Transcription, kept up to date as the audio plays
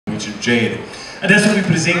NCL Jade. Adesso vi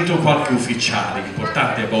presento qualche ufficiale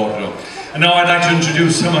importante a bordo. And now I'd like to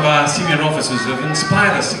introduce some of our senior officers who have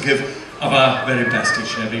inspired us to give of our very best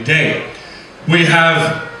each and every day. We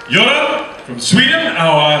have Göran from Sweden,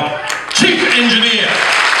 our chief engineer.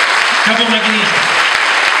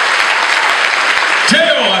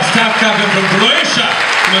 Theo, our staff captain from Croatia,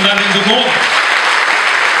 comandante in Gabon.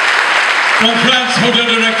 From France, hotel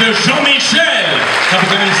director Jean-Michel,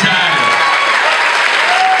 capocommissario.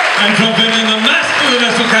 And from Finland, the master of the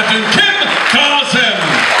vessel captain Kim Carlsen,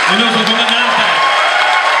 il nostro comandante.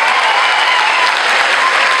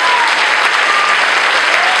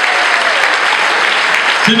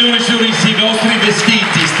 Signori e signori, se i vostri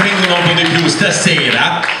vestiti stringono un po' di più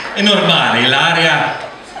stasera, è normale, l'aria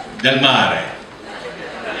del mare.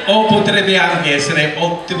 O potrebbe anche essere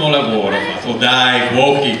ottimo lavoro fatto dai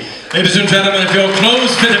cuochi. Ladies and gentlemen, if your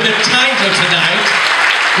clothes fit a bit tighter tonight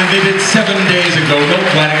than they did 7 days ago,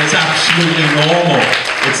 don't worry, it's absolutely normal.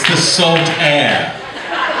 It's the salt air.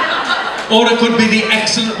 Or it could be the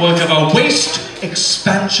excellent work of our waste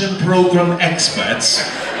expansion program experts,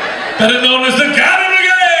 better known as the Garden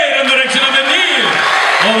Brigade, in the direction of Emil,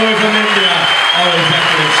 all the way from India, our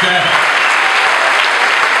executive chef.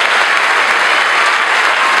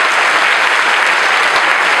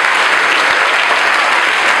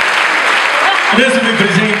 Adesso vi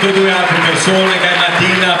presento due altre persone che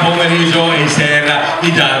mattina, pomeriggio e sera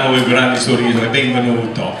vi danno il grande sorriso e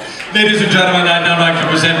benvenuto. Ladies and gentlemen, I'd now like to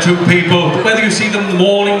present two people, whether you see them in the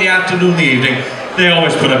morning, the afternoon, the evening, they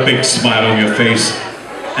always put a big smile on your face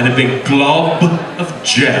and a big glob of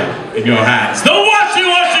gel in your hands. The Washi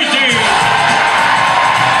Washi team!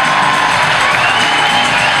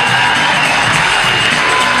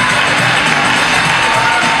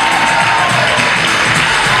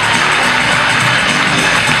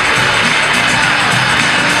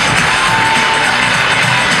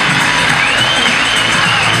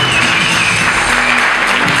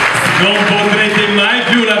 Non potrete mai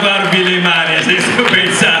più lavarvi le mani senza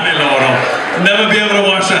pensare loro. Never be able to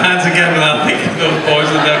wash your hands again without thinking of those boys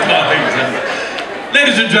and their colleagues.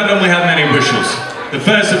 Ladies and gentlemen, we have many wishes. The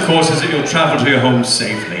first, of course, is that you'll travel to your homes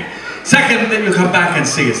safely. Second, that you'll come back and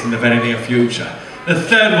see us in the very near future. The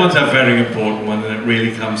third one's a very important one, and it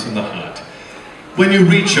really comes from the heart. When you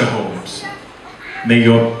reach your homes, may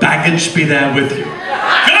your baggage be there with you.